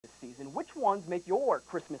season. Which ones make your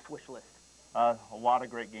Christmas wish list? A lot of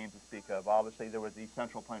great games to speak of. Obviously, there was the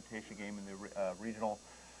Central Plantation game in the regional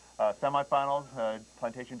semifinals.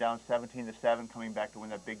 Plantation down 17-7, coming back to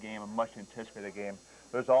win that big game, a much anticipated game.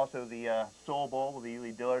 There's also the Soul Bowl with the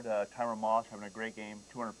Ely Dillard. Tyron Moss having a great game,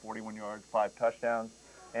 241 yards, 5 touchdowns.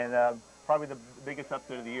 And probably the biggest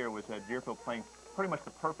upset of the year was Deerfield playing pretty much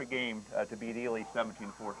the perfect game to beat Ely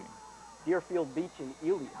 17-14. Deerfield Beach and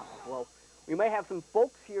Ely. Well, we may have some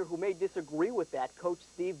folks here who may disagree with that. Coach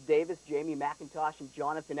Steve Davis, Jamie McIntosh, and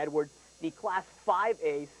Jonathan Edwards, the Class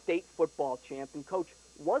 5A state football champion. Coach,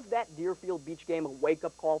 was that Deerfield Beach game a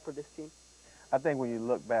wake-up call for this team? I think when you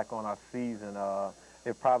look back on our season,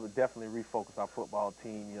 it probably definitely refocused our football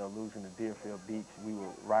team. You know, losing to Deerfield Beach, we were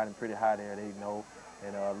riding pretty high there at 8-0,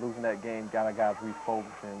 and losing that game got our guys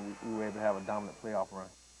refocused, and we were able to have a dominant playoff run.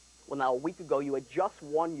 Well, now, a week ago, you had just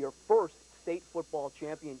won your first state football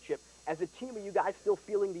championship. As a team, are you guys still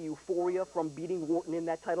feeling the euphoria from beating Wharton in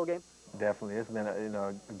that title game? Definitely. It's been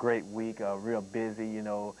a great week, real busy,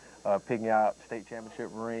 picking out state championship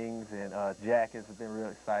rings, and Jack has been real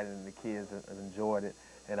excited, and the kids have enjoyed it,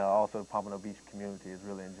 and also the Pompano Beach community has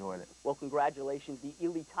really enjoyed it. Well, congratulations, the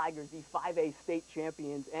Ely Tigers, the 5A state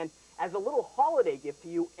champions, and as a little holiday gift to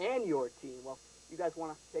you and your team, well, you guys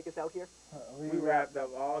want to take us out here? We wrapped up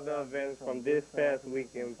all the events from this past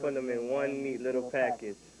week and put them in one neat little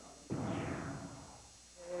package.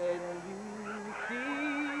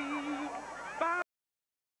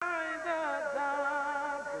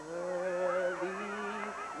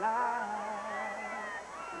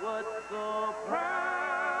 What so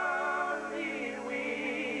proudly we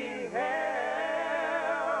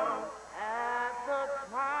hailed at the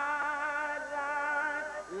twilight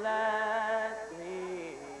last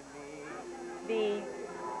evening. The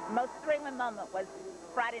most thrilling moment was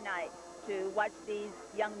Friday night to watch these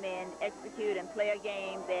young men execute and play a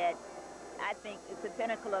game that I think is the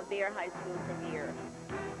pinnacle of their high school career.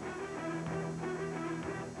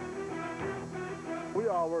 We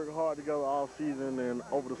all work hard together all season and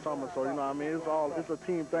over the summer, so you know what I mean, it's a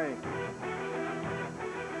team thing.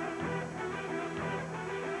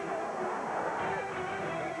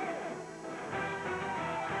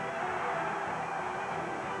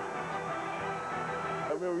 I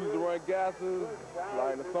remember we used to run gases,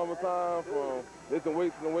 like in the summertime, from lifting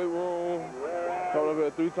weights in the weight room, coming up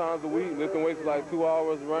here 3 times a week, lifting weights for like 2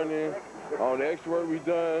 hours running. On the extra work we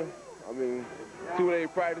done, I mean, 2-day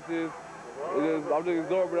practices. I'm just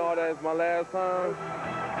absorbing all that. It's my last time.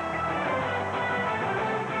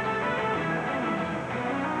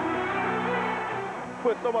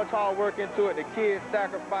 Put so much hard work into it, the kids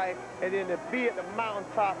sacrifice, and then to be at the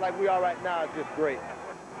mountaintop like we are right now is just great.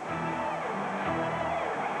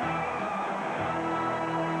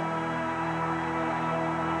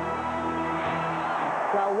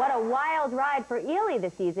 Well, what a wild ride for Ely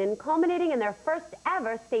this season, culminating in their first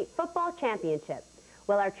ever state football championship.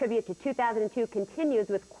 Well, our tribute to 2002 continues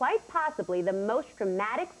with quite possibly the most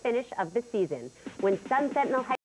dramatic finish of the season, when Sun Sentinel